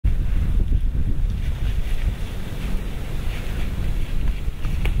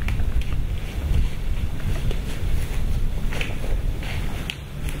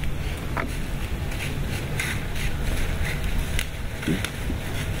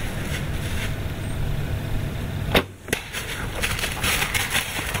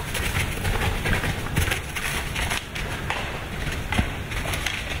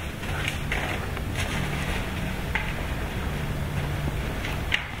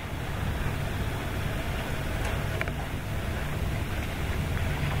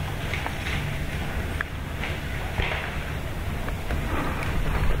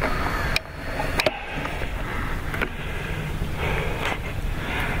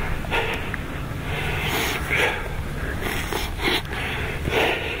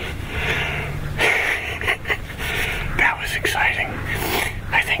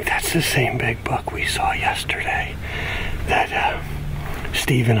It's the same big buck we saw yesterday that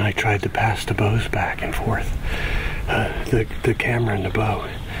Steve and I tried to pass the bows back and forth, the camera and the bow.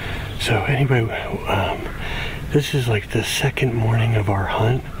 So anyway, this is like the second morning of our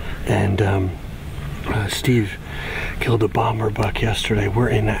hunt, and Steve killed a bomber buck yesterday. We're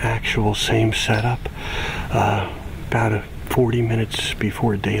in the actual same setup. About 40 minutes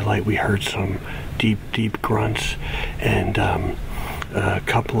before daylight, we heard some deep grunts and a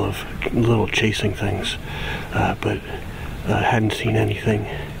couple of little chasing things, but hadn't seen anything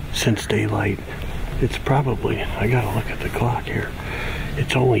since daylight. It's probably, I gotta look at the clock here,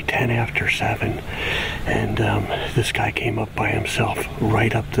 it's only 10 after 7, and this guy came up by himself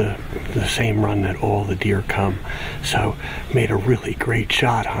right up the same run that all the deer come, so made a really great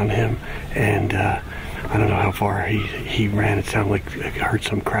shot on him, and I don't know how far he ran. It sounded like I heard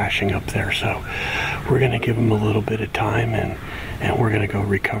some crashing up there, so we're gonna give him a little bit of time, and we're gonna go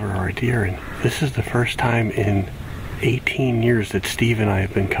recover our deer. And this is the first time in 18 years that Steve and I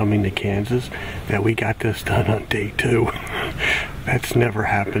have been coming to Kansas that we got this done on day 2. That's never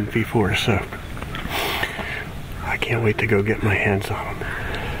happened before, so I can't wait to go get my hands on them.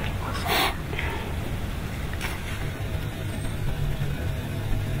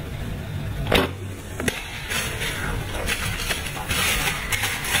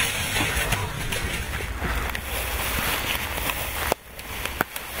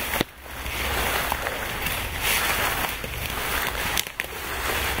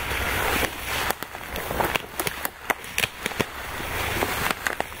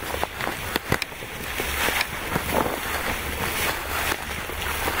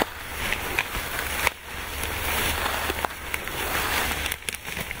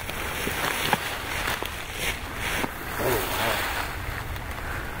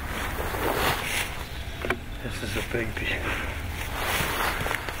 This is a big deer.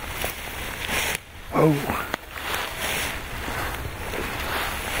 Oh.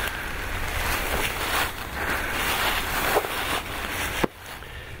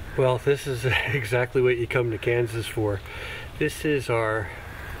 Well, this is exactly what you come to Kansas for. This is our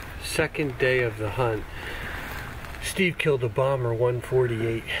second day of the hunt. Steve killed a bomber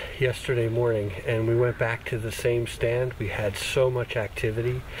 148 yesterday morning, and we went back to the same stand. We had so much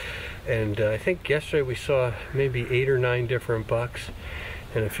activity, and I think yesterday we saw maybe 8 or 9 different bucks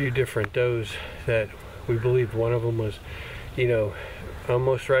and a few different does that we believed one of them was, you know,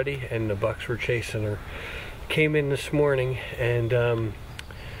 almost ready, and the bucks were chasing her. Came in this morning, and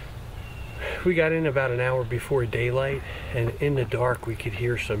we got in about an hour before daylight, and in the dark we could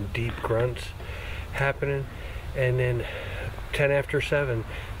hear some deep grunts happening. And then 10 after 7,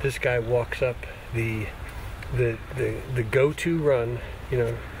 this guy walks up the go-to run, you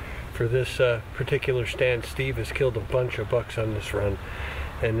know, for this particular stand. Steve has killed a bunch of bucks on this run,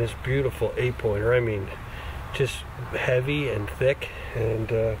 and this beautiful 8-pointer, I mean, just heavy and thick,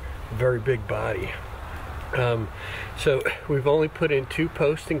 and very big body. So we've only put in 2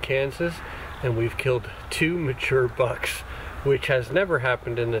 posts in Kansas, and we've killed 2 mature bucks, which has never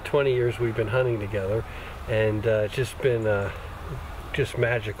happened in the 20 years we've been hunting together, and just been just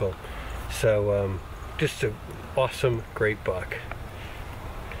magical. So just an awesome, great buck.